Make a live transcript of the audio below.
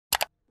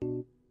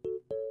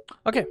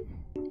Okay,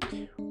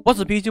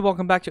 what's up YouTube?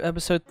 Welcome back to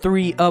episode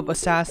 3 of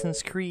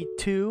Assassin's Creed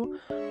 2.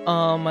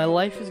 My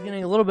life is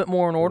getting a little bit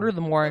more in order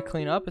the more I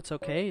clean up. It's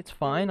okay, it's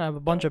fine. I have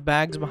a bunch of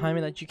bags behind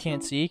me that you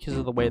can't see because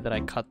of the way that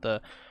I cut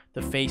the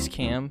face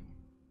cam.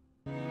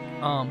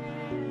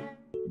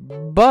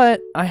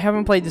 But I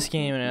haven't played this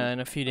game in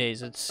a few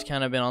days. It's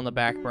kind of been on the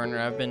back burner.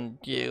 I've been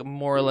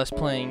more or less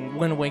playing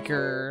Wind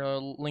Waker,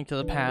 Link to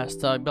the Past,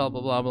 blah blah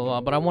blah blah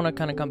blah. But I want to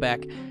kind of come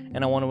back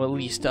and I want to at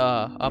least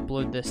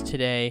upload this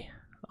today.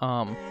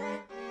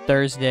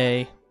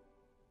 Thursday,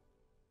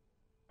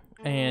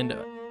 and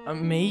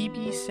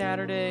maybe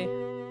Saturday,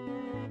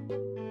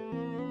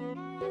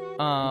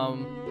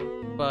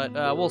 but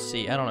we'll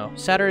see. I don't know.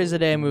 Saturday's the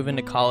day I move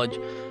into college,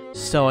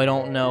 so I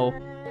don't know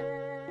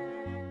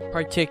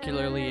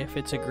particularly if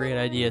it's a great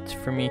idea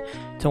for me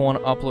to want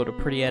to upload a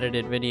pretty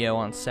edited video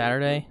on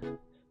Saturday.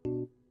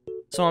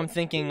 So I'm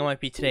thinking it might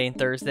be today and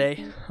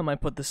Thursday. I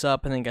might put this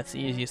up, and think that's the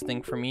easiest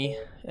thing for me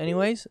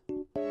anyways.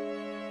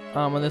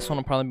 And this one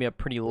will probably be up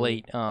pretty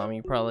late.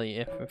 You probably,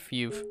 if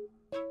you've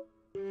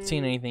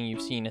seen anything,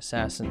 you've seen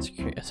Assassin's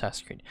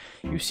Creed.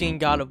 You've seen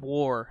God of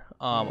War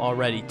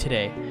already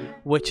today,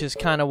 which is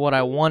kind of what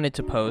I wanted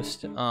to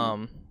post.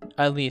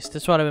 At least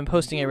that's what I've been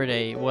posting every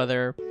day.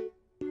 Whether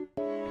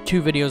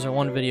 2 videos or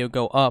 1 video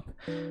go up,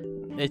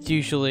 it's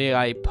usually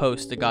I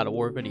post the God of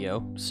War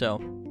video. So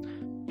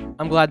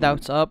I'm glad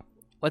that's up.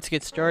 Let's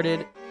get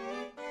started.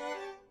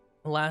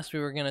 Last we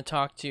were gonna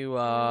talk to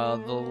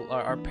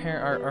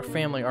our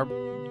family. Our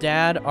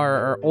dad,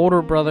 our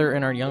older brother,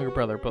 and our younger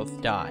brother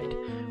both died.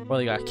 Well,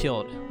 they got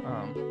killed.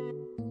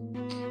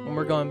 And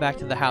we're going back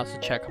to the house to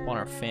check up on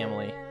our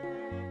family.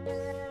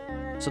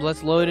 So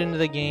let's load into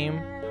the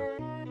game.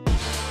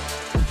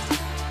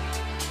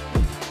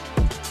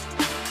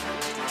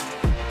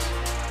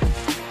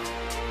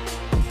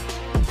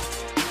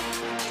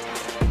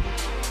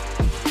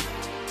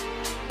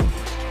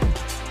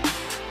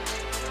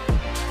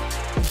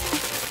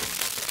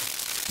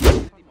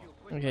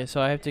 Okay,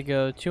 so I have to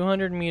go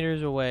 200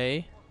 meters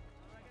away,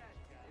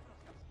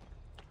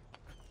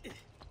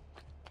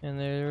 and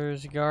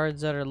there's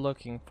guards that are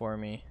looking for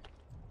me.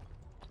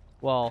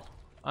 Well,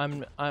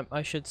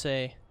 I should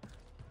say,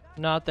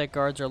 not that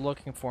guards are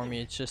looking for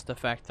me. It's just the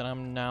fact that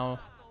I'm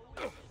now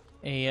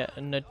a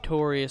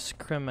notorious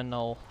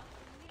criminal.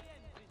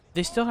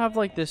 They still have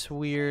like this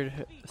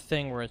weird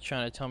thing where it's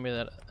trying to tell me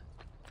that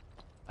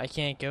I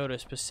can't go to a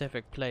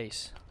specific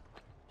place.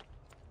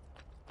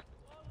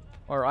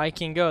 Or I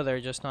can go there,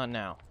 just not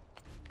now.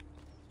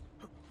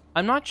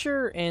 I'm not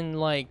sure in,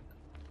 like,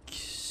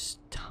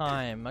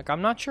 time. Like,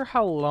 I'm not sure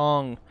how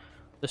long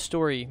the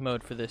story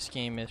mode for this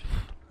game is.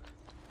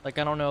 Like,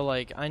 I don't know,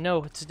 like, I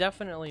know it's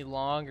definitely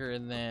longer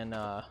than,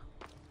 the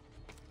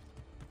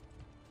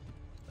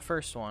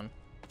first one.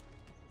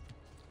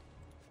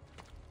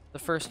 The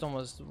first one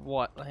was,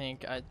 what, I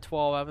think,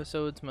 12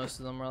 episodes. Most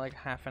of them were, like,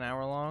 half an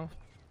hour long.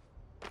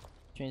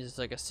 Which means it's,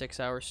 like, a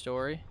 6-hour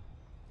story.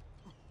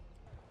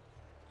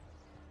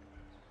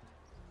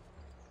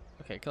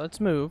 Okay, let's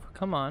move.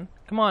 Come on.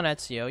 Come on,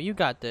 Ezio. You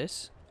got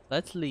this.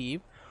 Let's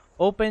leave.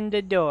 Open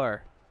the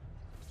door.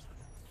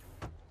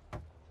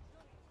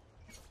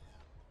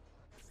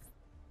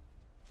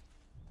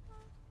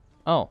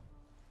 Oh.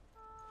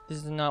 This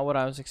is not what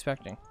I was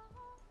expecting.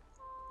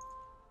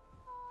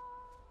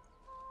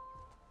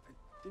 I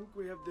think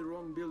we have the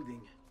wrong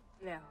building.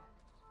 No.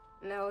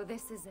 No,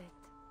 this is it.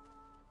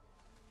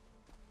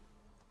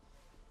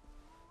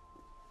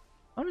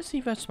 I want to see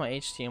if that's my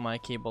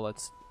HDMI cable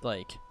that's,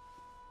 like,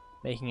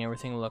 making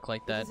everything look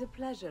like that. It is a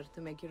pleasure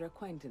to make your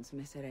acquaintance,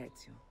 Messer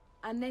Ezio.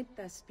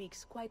 Annetta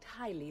speaks quite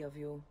highly of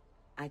you.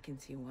 I can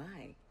see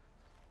why.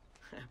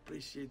 I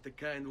appreciate the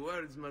kind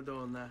words,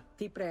 Madonna.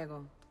 Ti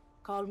prego.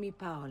 Call me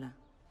Paola.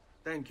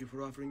 Thank you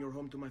for offering your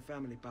home to my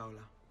family,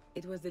 Paola.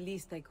 It was the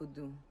least I could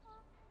do.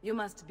 You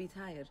must be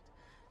tired.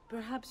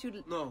 Perhaps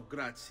you'd... No,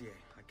 grazie.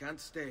 I can't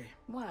stay.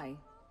 Why?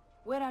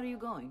 Where are you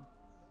going?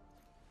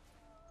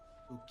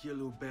 To kill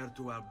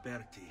Uberto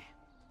Alberti.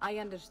 I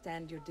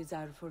understand your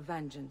desire for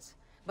vengeance,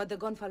 but the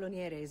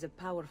Gonfaloniere is a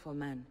powerful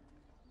man.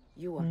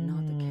 You are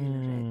not a killer,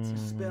 Ezio.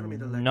 Spare me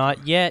the lecture.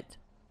 Not yet.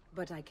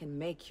 But I can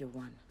make you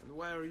one. And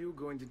why are you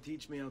going to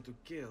teach me how to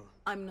kill?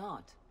 I'm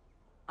not.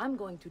 I'm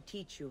going to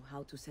teach you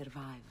how to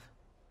survive.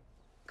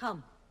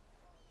 Come.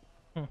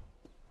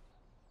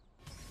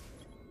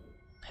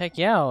 Heck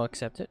yeah, I'll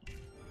accept it.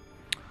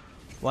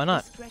 Why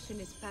not? Discretion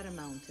is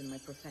paramount in my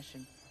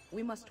profession.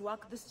 We must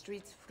walk the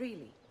streets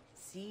freely,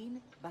 seen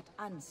but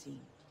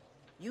unseen.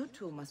 You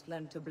too must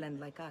learn to blend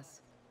like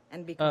us,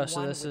 and become Oh, so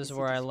one this with is the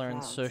where I city's learned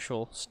crowds.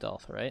 social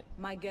stealth, right?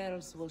 My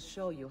girls will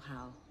show you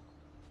how.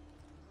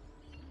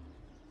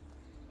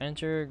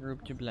 Enter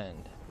group to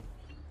blend.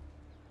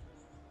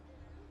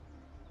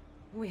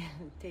 We'll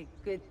take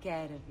good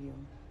care of you.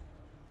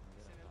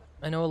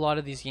 I know a lot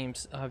of these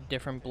games have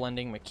different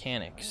blending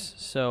mechanics,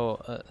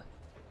 so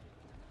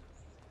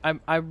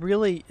I'm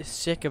really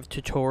sick of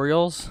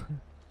tutorials.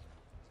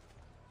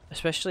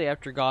 Especially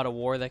after God of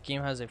War, that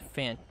game has a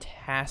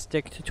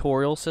fantastic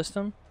tutorial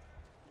system.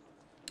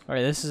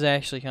 Alright, this is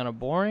actually kind of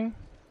boring.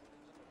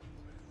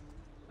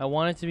 I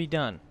want it to be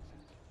done.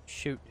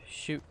 Shoot,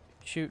 shoot,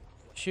 shoot,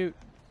 shoot,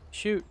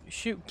 shoot,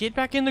 shoot. Get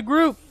back in the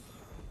group!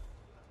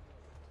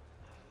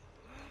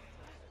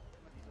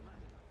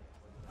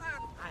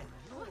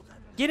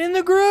 Get in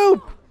the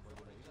group!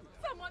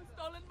 Someone's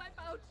stolen my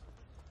pouch.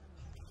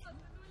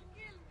 Someone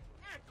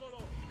will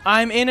kill.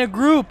 I'm in a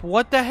group.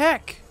 What the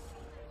heck?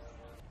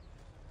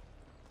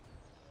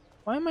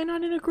 Why am I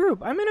not in a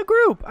group? I'm in a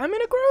group. I'm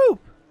in a group.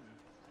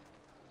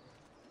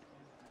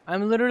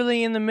 I'm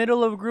literally in the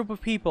middle of a group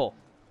of people.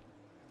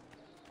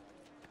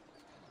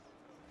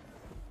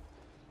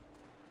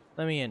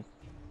 Let me in.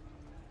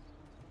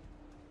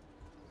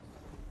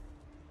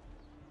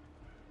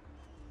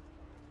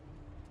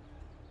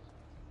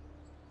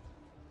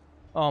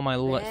 Oh my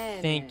lord,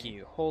 thank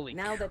you. Holy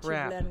now crap. that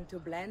you've learned to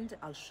blend,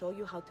 I'll show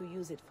you how to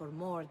use it for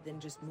more than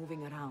just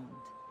moving around.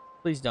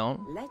 Please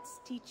don't.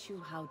 Let's teach you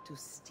how to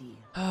steal.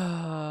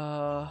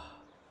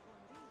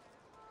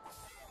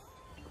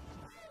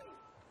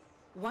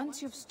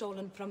 Once you've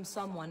stolen from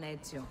someone,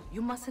 Ezio,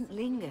 you mustn't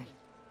linger.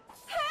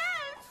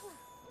 Help!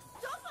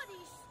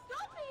 Somebody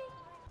stop it!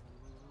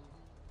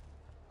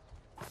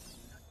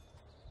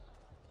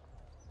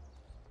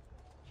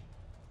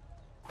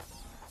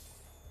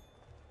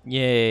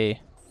 Yay.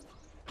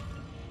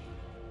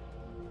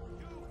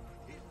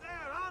 He's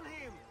there, on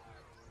him!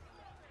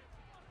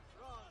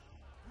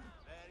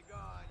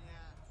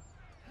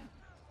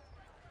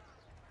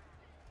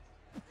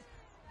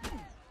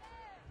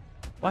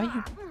 Why are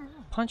you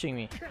punching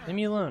me? Leave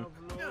me alone.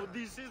 No,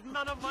 this is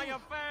none of my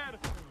affair!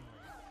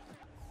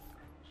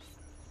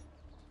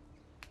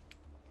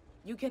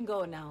 You can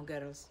go now,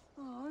 girls.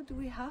 Oh, do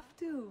we have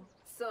to?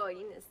 So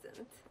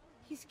innocent.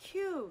 He's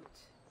cute.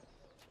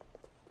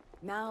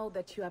 Now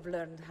that you have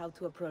learned how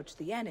to approach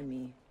the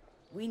enemy,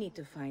 we need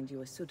to find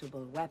you a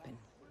suitable weapon.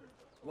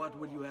 What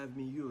will you have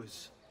me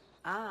use?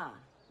 Ah,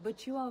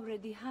 but you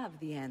already have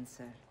the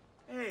answer.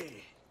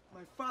 Hey,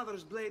 my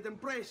father's blade and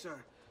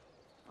bracer.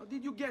 How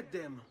did you get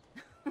them?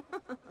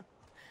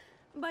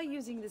 By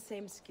using the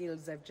same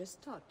skills I've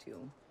just taught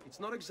you. It's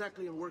not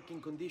exactly in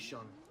working condition.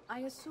 I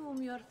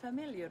assume you're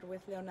familiar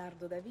with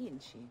Leonardo da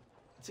Vinci.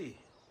 See,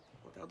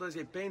 but how does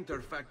a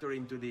painter factor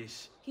into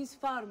this? He's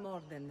far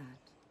more than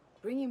that.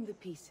 Bring him the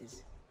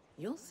pieces.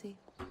 You'll see.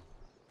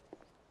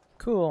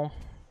 Cool.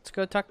 Let's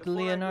go talk to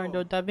Before I Leonardo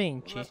go, da one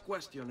Vinci. last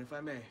question, if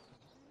I may.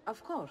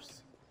 Of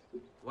course.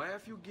 Why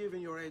have you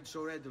given your aid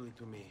so readily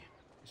to me,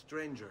 a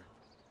stranger?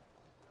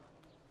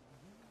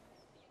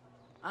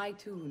 I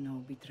too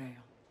know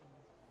betrayal.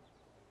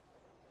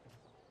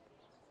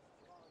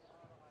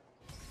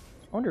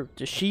 I wonder,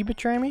 does she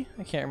betray me?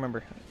 I can't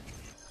remember.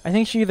 I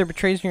think she either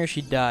betrays me or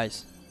she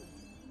dies.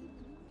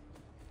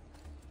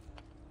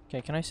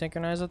 Okay, can I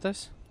synchronize with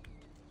this?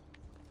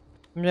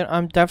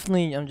 I'm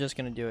just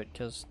gonna do it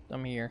because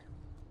I'm here.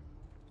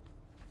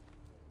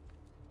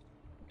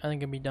 I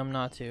think it'd be dumb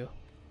not to.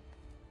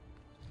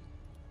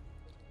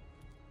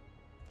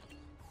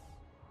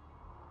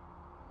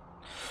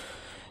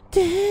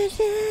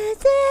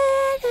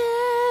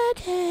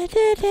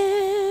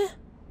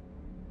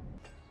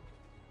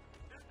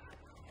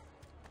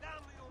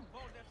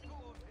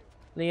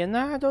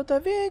 Leonardo da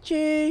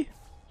Vinci!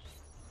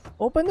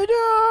 Open the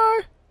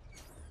door!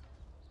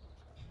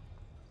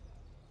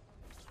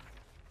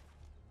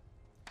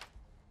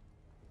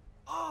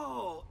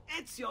 Oh,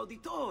 Ezio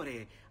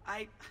Auditore!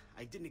 I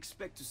didn't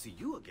expect to see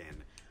you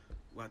again.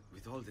 What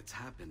with all that's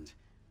happened.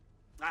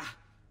 Ah,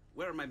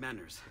 where are my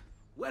manners?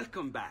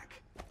 Welcome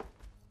back.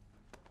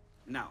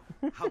 Now,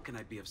 how can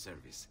I be of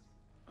service?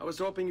 I was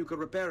hoping you could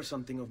repair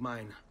something of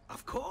mine.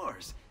 Of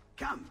course!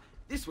 Come,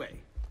 this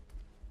way.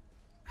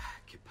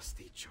 Che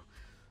pasticcio.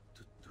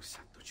 Tutto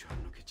santo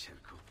giorno che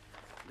cerco.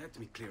 Let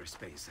me clear a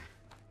space.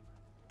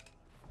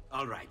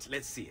 All right,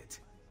 let's see it.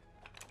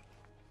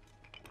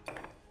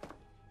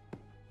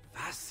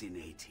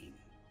 Fascinating.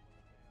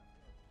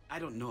 I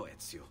don't know,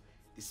 Ezio.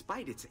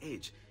 Despite its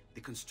age,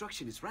 the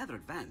construction is rather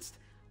advanced.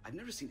 I've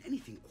never seen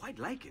anything quite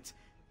like it.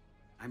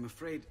 I'm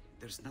afraid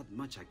there's not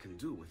much I can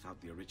do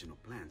without the original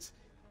plans.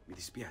 Mi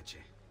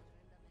dispiace.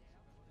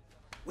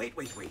 Wait.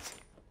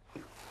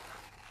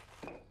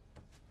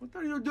 What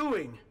are you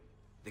doing?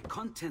 The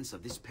contents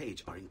of this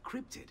page are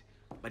encrypted,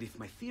 but if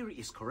my theory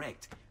is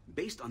correct,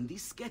 based on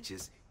these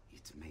sketches,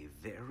 it may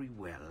very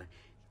well...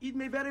 It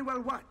may very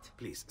well what?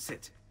 Please,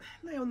 sit.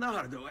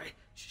 Leonardo, eh?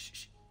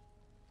 Shh.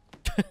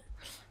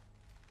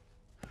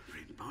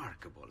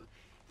 Remarkable.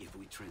 If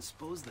we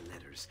transpose the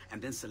letters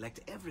and then select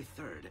every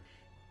third...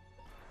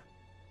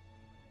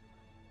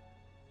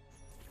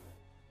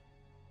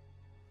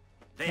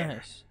 There.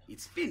 Nice.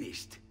 It's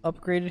finished.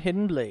 Upgraded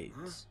hidden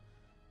blades.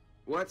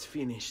 What's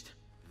finished?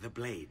 The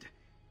blade.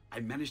 I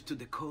managed to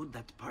decode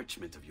that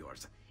parchment of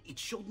yours. It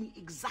showed me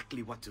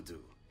exactly what to do.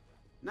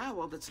 Now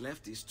all that's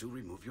left is to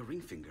remove your ring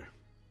finger.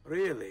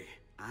 Really?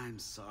 I'm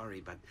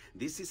sorry, but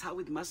this is how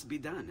it must be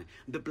done.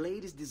 The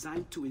blade is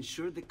designed to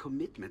ensure the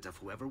commitment of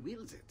whoever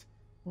wields it.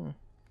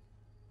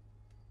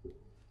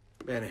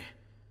 Bene.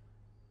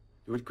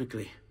 Do it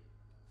quickly.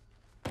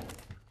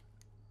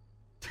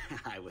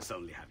 I was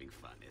only having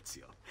fun,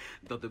 Ezio.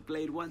 Though the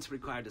blade once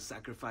required a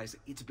sacrifice,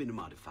 it's been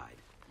modified.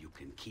 You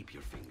can keep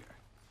your finger.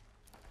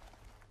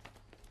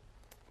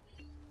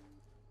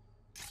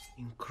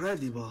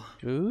 Incredible.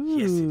 Ooh.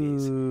 Yes, it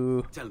is.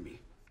 Tell me,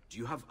 do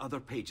you have other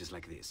pages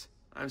like this?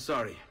 I'm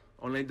sorry,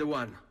 only the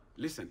one.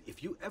 Listen,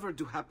 if you ever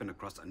do happen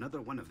across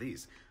another one of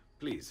these,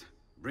 please,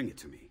 bring it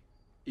to me.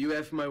 You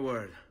have my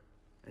word.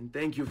 And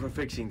thank you for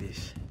fixing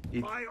this.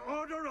 By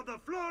order of the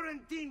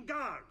Florentine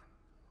Guard,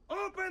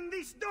 open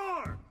this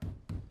door!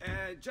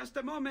 Just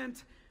a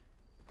moment.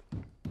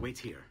 Wait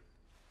here.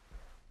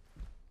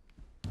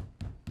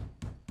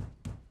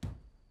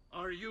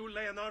 Are you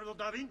Leonardo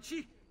da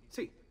Vinci?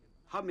 See,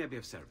 how may I be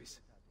of service?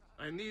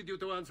 I need you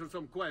to answer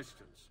some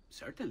questions.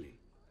 Certainly.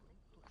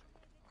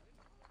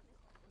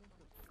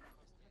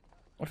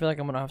 I feel like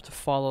I'm gonna have to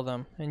follow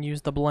them and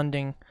use the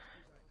blending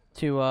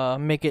to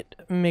make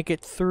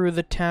it through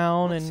the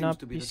town What and seems not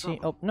to be be the seen.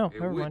 trouble? Oh no, A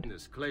never mind.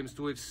 witness claims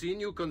to have seen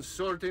you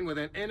consorting with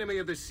an enemy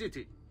of the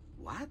city.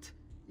 What?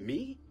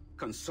 Me?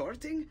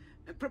 Consorting?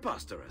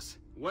 Preposterous.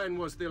 When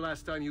was the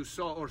last time you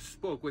saw or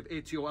spoke with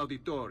Ezio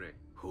Auditore?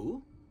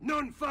 Who?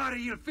 Non fare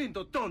il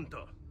finto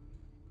tonto!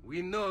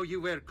 We know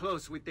you were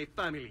close with the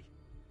family.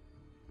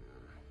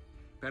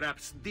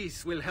 Perhaps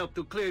this will help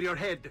to clear your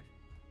head.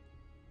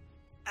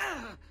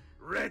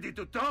 Ready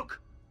to talk?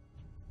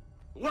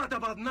 What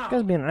about now? This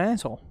guy's being an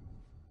asshole.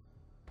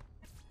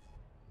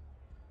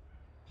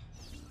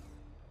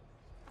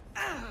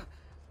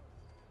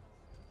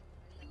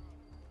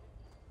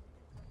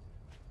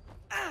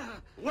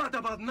 What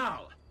about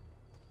now?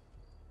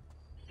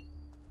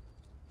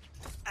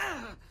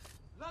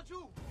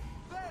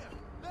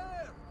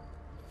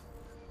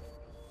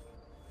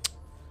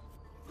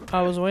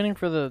 I was waiting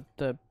for the.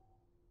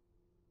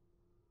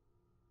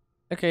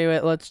 Okay,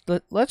 wait.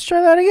 Let's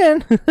try that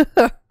again.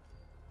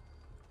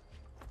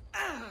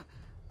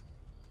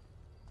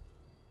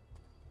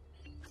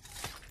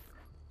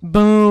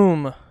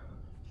 Boom.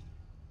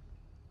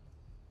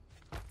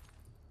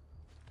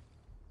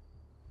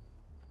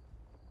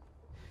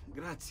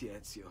 Grazie,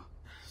 Ezio.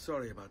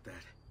 Sorry about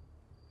that.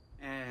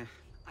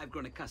 I've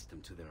grown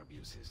accustomed to their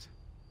abuses.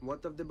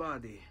 What of the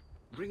body?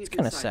 Bring it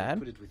kinda inside sad.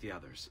 and put it with the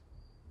others.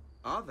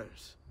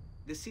 Others?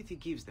 The city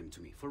gives them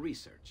to me for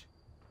research.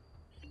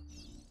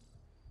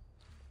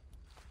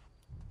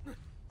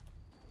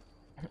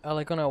 I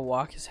like when I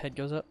walk, his head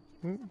goes up.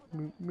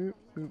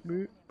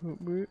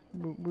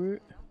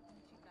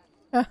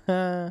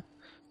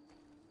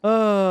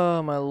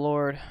 Oh my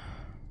lord.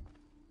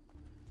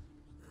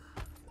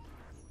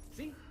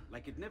 See?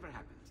 Like it never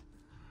happened.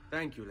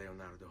 Thank you,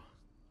 Leonardo.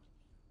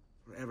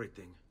 For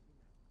everything.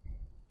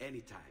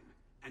 Anytime.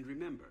 And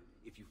remember,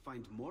 if you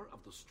find more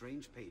of those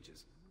strange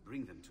pages,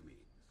 bring them to me.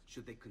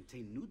 Should they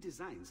contain new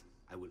designs,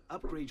 I will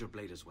upgrade your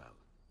blade as well.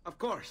 Of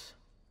course.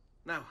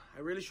 Now,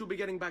 I really should be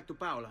getting back to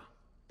Paola.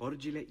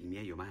 Porgile I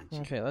miei omanci.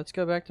 Okay, let's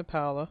go back to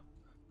Paola.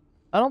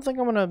 I don't think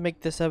I'm gonna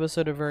make this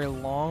episode a very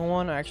long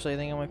one. Actually, I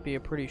think it might be a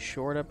pretty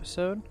short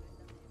episode.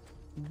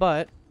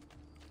 But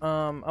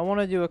I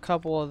want to do a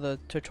couple of the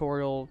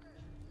tutorial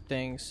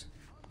things.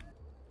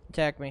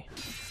 Attack me.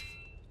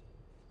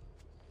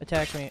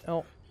 Attack me.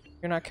 Oh,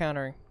 you're not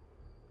countering.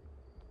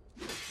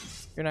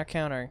 You're not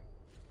countering.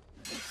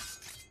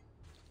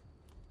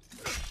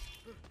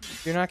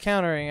 You're not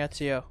countering,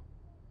 Ezio.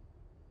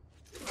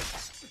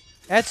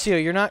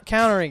 Ezio, you're not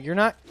countering. You're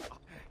not.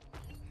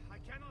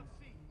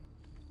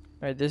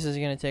 Alright, this is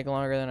gonna take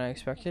longer than I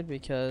expected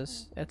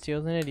because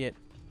Ezio's an idiot.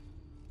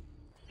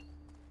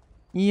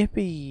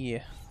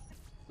 Yippee!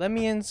 Let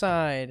me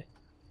inside.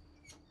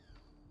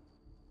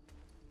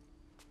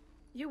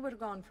 You were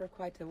gone for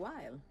quite a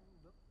while.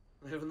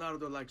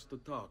 Leonardo likes to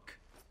talk.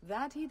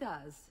 That he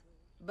does.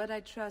 But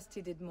I trust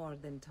he did more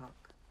than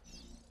talk.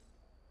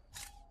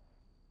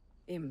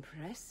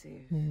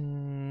 Impressive.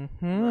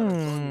 Rather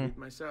thought of it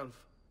myself.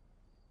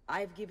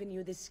 I've given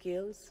you the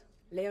skills.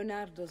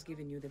 Leonardo's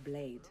given you the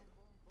blade.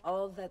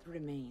 All that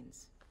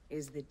remains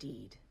is the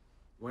deed.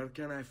 Where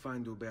can I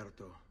find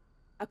Uberto?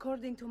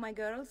 According to my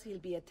girls, he'll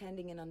be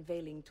attending an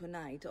unveiling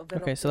tonight of the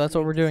Okay, so that's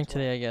what we're doing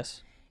today, I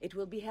guess. It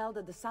will be held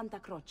at the Santa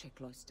Croce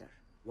cloister.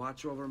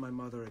 Watch over my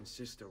mother and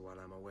sister while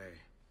I'm away.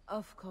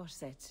 Of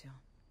course, Ezio.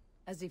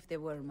 As if they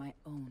were my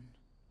own.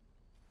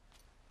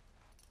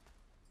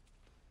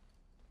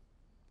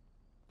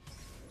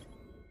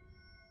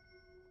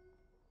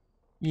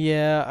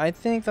 Yeah, I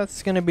think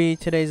that's gonna be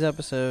today's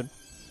episode.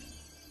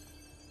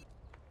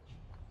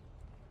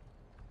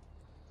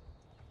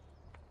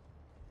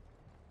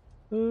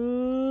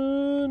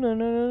 No, no,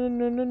 no,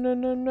 no, no, no,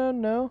 no, no,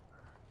 no.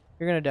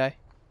 You're gonna die.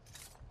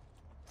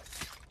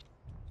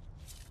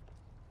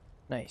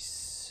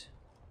 Nice.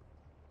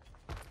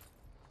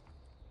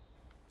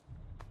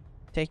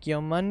 Take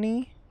your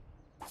money.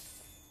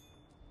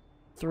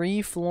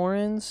 3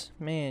 florins?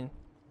 Man.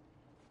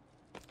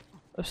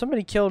 If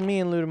somebody killed me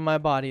and looted my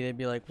body, they'd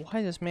be like,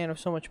 why does this man have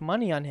so much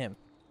money on him?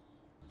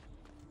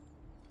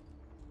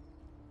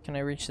 Can I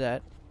reach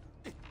that?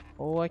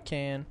 Oh, I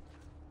can.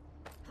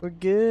 We're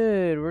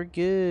good. We're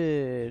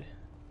good.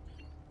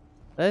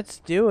 Let's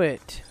do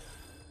it.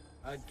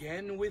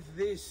 Again with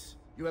this?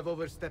 You have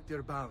overstepped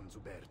your bounds,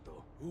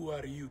 Uberto. Who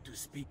are you to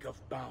speak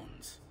of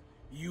bounds?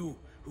 You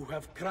who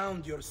have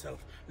crowned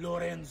yourself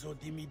Lorenzo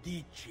di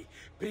Medici,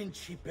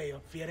 Principe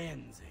of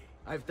Firenze.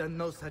 I've done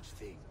no such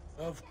thing.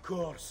 Of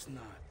course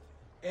not.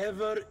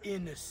 Ever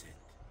innocent.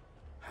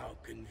 How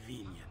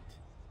convenient.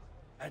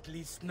 At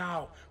least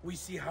now we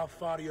see how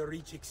far your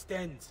reach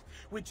extends,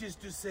 which is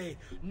to say,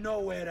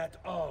 nowhere at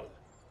all.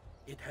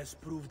 It has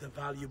proved a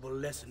valuable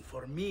lesson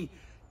for me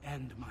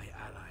and my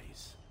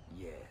allies.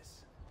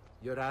 Yes.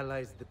 Your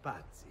allies, the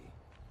Pazzi.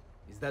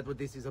 Is that what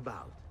this is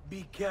about?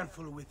 Be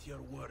careful with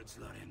your words,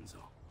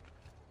 Lorenzo.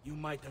 You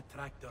might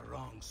attract the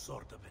wrong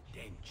sort of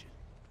attention.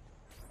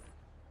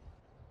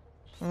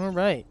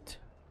 Alright.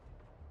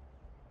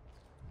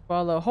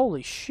 Follow.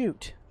 Holy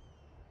shoot.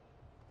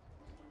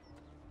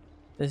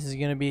 This is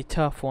gonna be a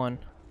tough one.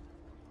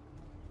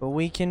 But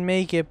we can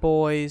make it,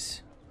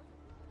 boys.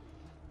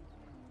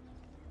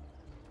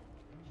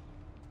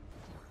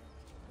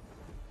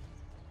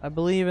 I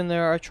believe in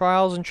there are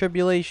trials and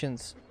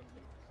tribulations.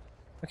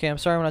 Okay, I'm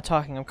sorry I'm not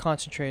talking. I'm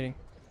concentrating.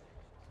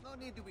 No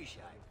need to be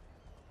shy.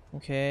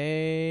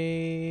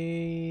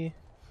 Okay.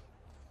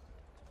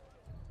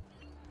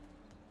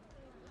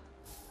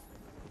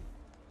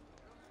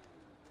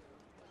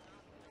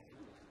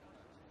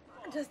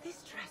 Does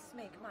this dress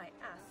make my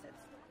assets?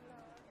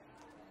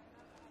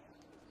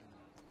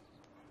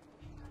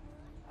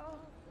 Oh,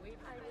 sweet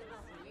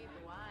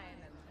wine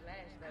and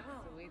flesh that's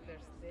sweeter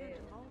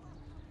still.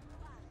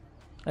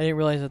 I didn't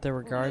realize that there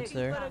were guards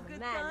there. What a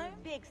good time.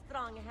 Big,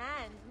 strong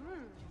hands.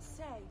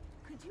 Say,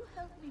 could you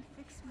help me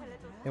fix my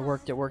dress? It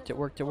worked, it worked, it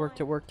worked, it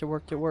worked, it worked, it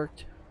worked, it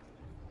worked.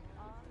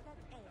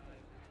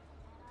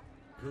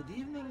 Good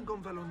evening,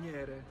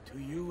 Gonfaloniere. To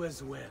you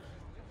as well.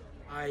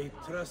 I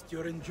trust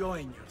you're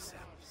enjoying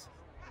yourselves.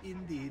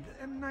 Indeed,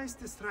 a nice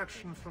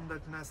distraction from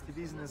that nasty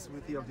business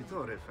with the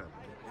Auditore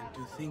family. And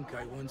to think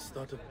I once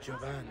thought of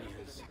Giovanni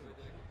as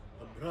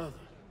a brother.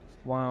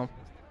 Wow.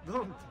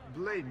 Don't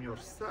blame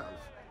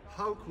yourself.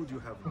 How could you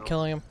have I'm known?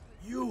 killing him.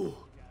 You!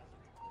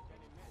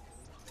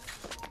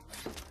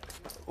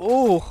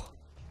 Oh!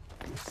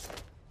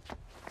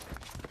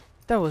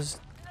 That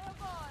was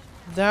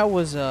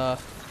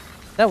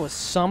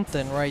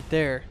something right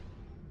there.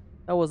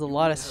 That was a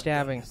lot of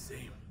stabbing.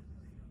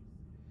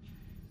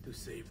 To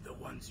save the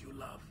ones you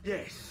love.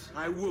 Yes,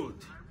 I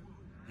would.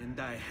 And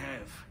I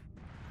have.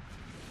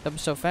 That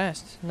was so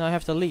fast. Now I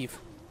have to leave.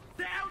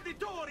 The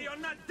Auditori are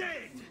not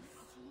dead!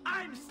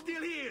 I'm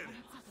still here!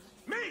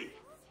 Me!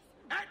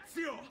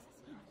 Ezio!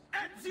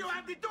 Ezio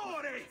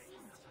Auditore!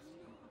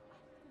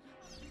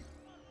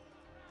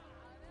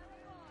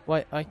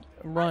 Wait,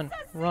 run.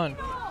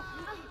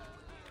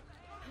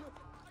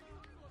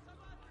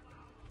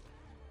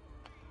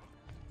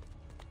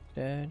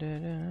 Da, da,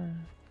 da.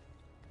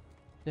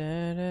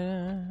 Da, da,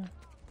 da.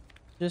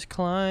 Just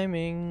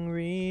climbing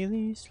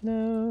really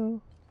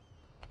slow.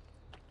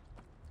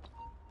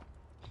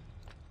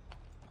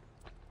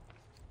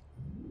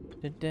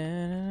 Da,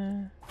 da,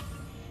 da.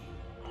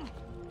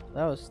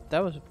 That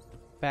was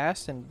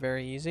fast and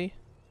very easy.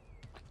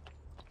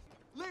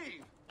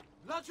 Leave!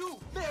 Laggiù!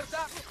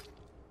 Merda!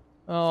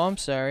 Oh, I'm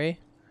sorry.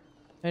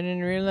 I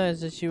didn't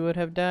realize that you would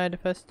have died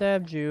if I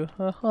stabbed you.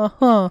 Ha ha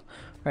ha.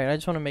 Right, I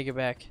just want to make it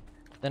back.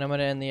 Then I'm going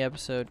to end the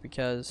episode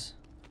because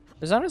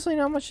there's honestly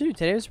not much to do.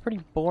 Today was a pretty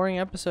boring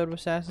episode of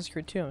Assassin's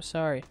Creed 2. I'm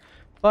sorry.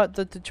 But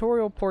the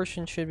tutorial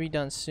portion should be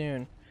done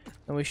soon.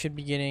 And we should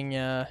be getting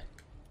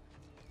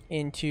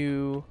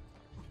into,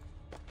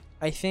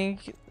 I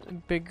think,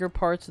 bigger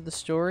parts of the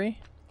story.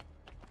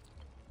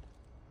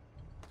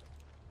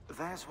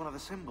 There's one of the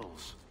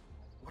symbols.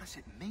 What does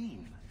it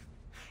mean?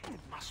 It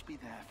must be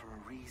there for a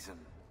reason.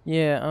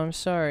 Yeah, I'm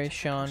sorry,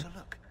 Sean. Take a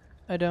look.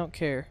 I don't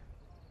care.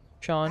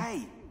 Sean.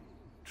 Hey,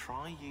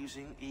 try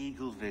using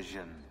Eagle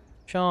Vision.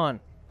 Sean.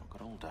 Not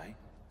got all day.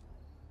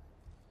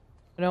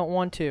 I don't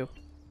want to.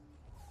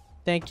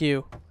 Thank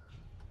you.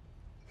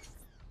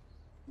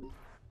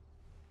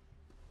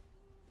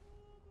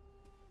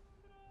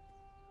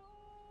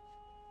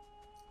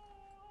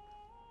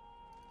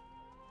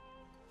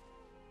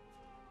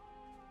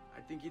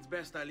 I think it's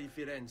best I leave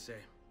Firenze.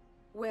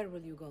 Where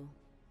will you go?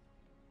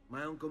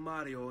 My uncle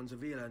Mario owns a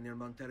villa near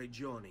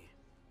Monteregioni.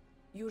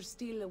 You're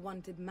still a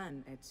wanted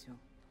man, Ezio.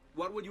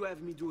 What would you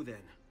have me do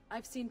then?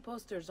 I've seen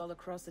posters all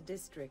across the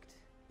district.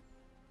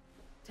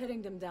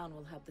 Tearing them down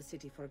will help the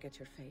city forget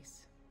your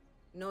face.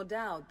 No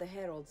doubt the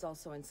heralds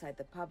also incite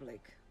the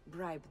public.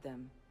 Bribe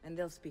them, and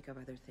they'll speak of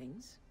other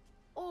things.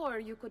 Or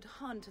you could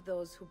hunt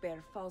those who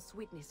bear false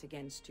witness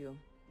against you.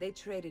 They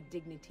traded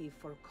dignity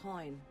for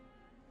coin.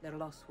 Their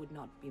loss would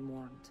not be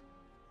mourned.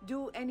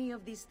 Do any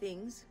of these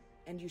things,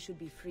 and you should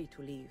be free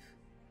to leave.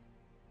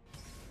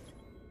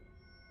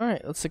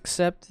 Alright, let's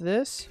accept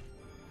this.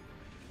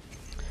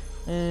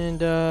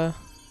 And,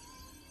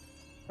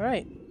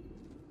 alright.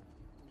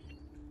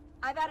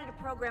 I've added a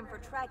program for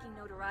tracking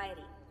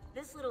notoriety.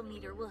 This little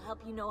meter will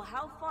help you know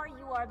how far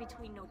you are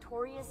between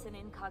notorious and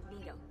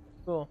incognito.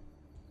 Cool.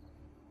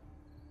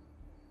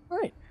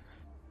 Alright.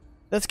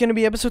 That's gonna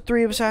be episode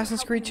 3 of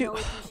Assassin's Creed 2.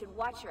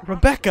 watch your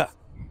Rebecca! actions.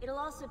 It'll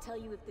also tell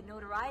you if the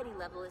notoriety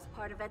level is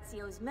part of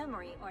Ezio's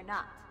memory or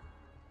not.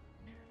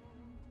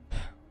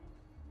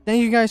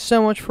 Thank you guys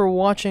so much for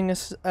watching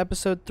this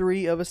episode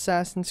 3 of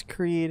Assassin's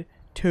Creed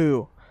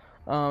 2.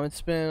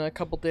 It's been a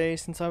couple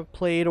days since I've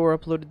played or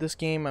uploaded this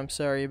game. I'm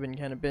sorry, I've been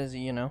kind of busy,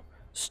 you know,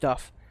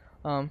 stuff.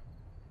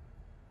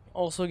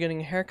 Also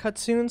getting a haircut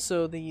soon,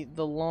 so the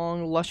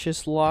long,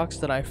 luscious locks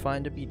that I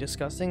find to be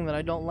disgusting, that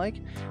I don't like,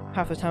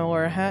 half the time I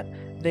wear a hat,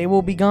 they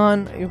will be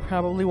gone. You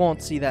probably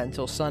won't see that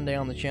until Sunday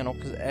on the channel,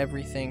 because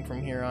everything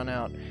from here on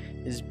out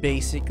is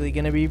basically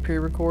going to be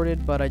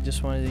pre-recorded, but I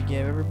just wanted to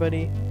give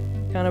everybody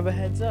kind of a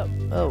heads up.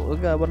 Oh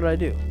god, what did I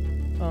do?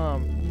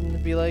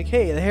 Be like,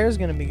 hey, the hair's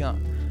going to be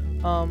gone.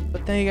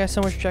 But thank you guys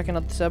so much for checking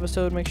out this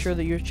episode. Make sure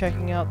that you're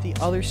checking out the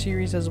other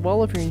series as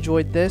well if you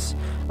enjoyed this.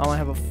 I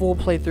have a full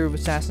playthrough of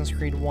Assassin's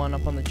Creed 1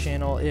 up on the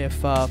channel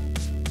if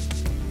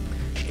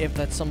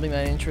that's something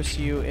that interests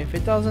you. If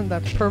it doesn't,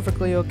 that's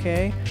perfectly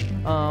okay.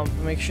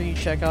 Make sure you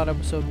check out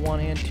episode 1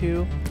 and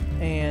 2.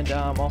 And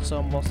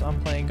also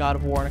I'm playing God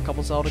of War and a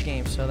couple Zelda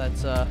games, so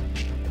that's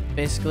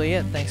basically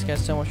it. Thanks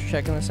guys so much for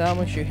checking this out.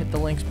 Make sure you hit the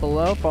links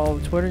below, follow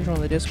the Twitter, join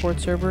the Discord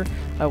server.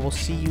 I will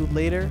see you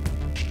later.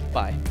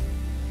 Bye.